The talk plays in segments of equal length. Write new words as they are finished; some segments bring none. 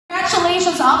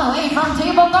Congratulations all the way from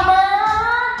table number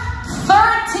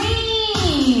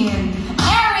 13,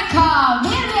 Erica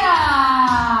Villa.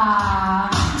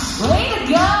 Way to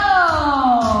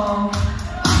go!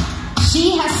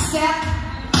 She has set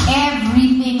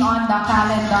everything on the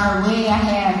calendar way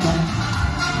ahead.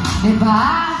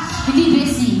 Diba? Hindi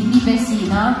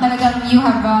busy, no? Talagang you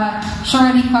have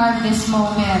surely carved this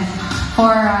moment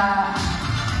for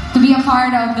to be a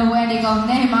part of the wedding of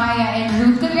Nehemiah and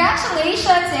Ruth.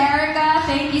 Congratulations, Erica.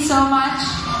 Thank you so much.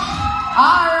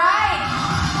 All right.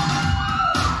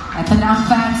 Ito na ang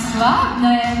fans club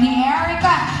ni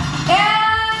Erica.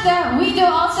 And we do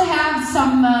also have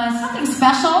something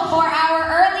special for our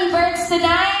early birds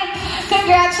tonight.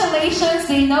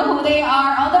 Congratulations. They know who they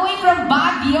are. All the way from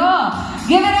Baguio.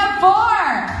 Give it up for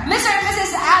Mr. and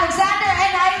Mrs. Alexander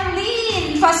and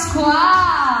Eileen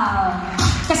Pascual.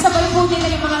 Kasabay po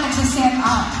nila yung mga nagsaset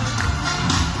up.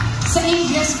 Sa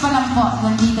Ingles pa lang po,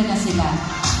 nandito na sila.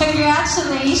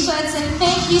 Congratulations and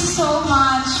thank you so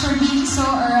much for being so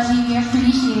early. We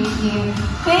appreciate you.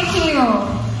 Thank you.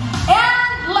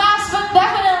 And last but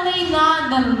definitely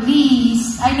not the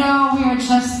least, I know we're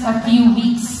just a few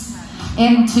weeks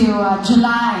into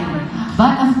July,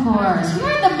 but of course,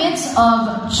 we're in the midst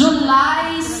of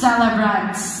July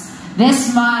Celebrants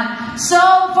this month. So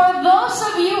for those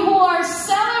of you who are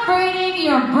celebrating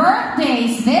your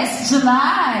birthdays this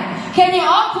July, can you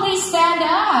all please stand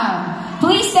up?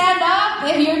 Please stand up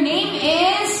if your name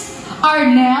is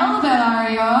Arnel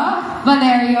Valerio,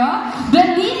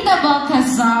 Belinda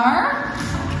Balcazar,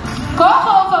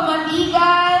 Coco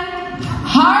Pamanigan,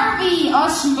 Harvey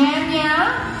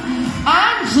Osmeña,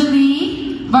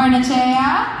 Angeli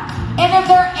Barnechea, and if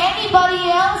there are anybody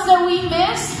else that we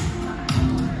missed,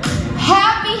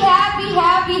 happy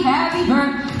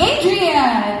birthday,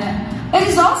 Adrian! It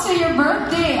is also your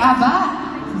birthday, Aba.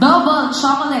 Double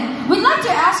chocolate. We'd like to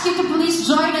ask you to please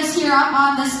join us here up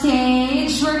on the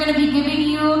stage. We're going to be giving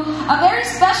you a very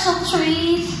special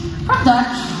treat from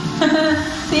Dutch.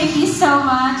 Thank you so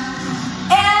much.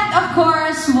 And of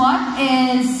course, what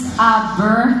is a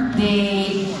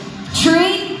birthday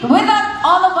treat without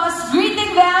all of us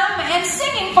greeting them and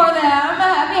singing for them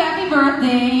happy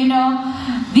birthday. You know,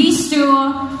 these two,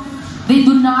 they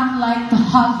do not like to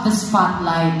hug the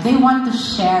spotlight. They want to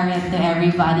share it to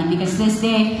everybody because this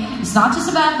day is not just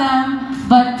about them,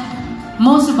 but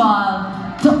most of all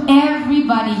to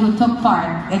everybody who took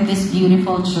part in this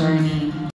beautiful journey.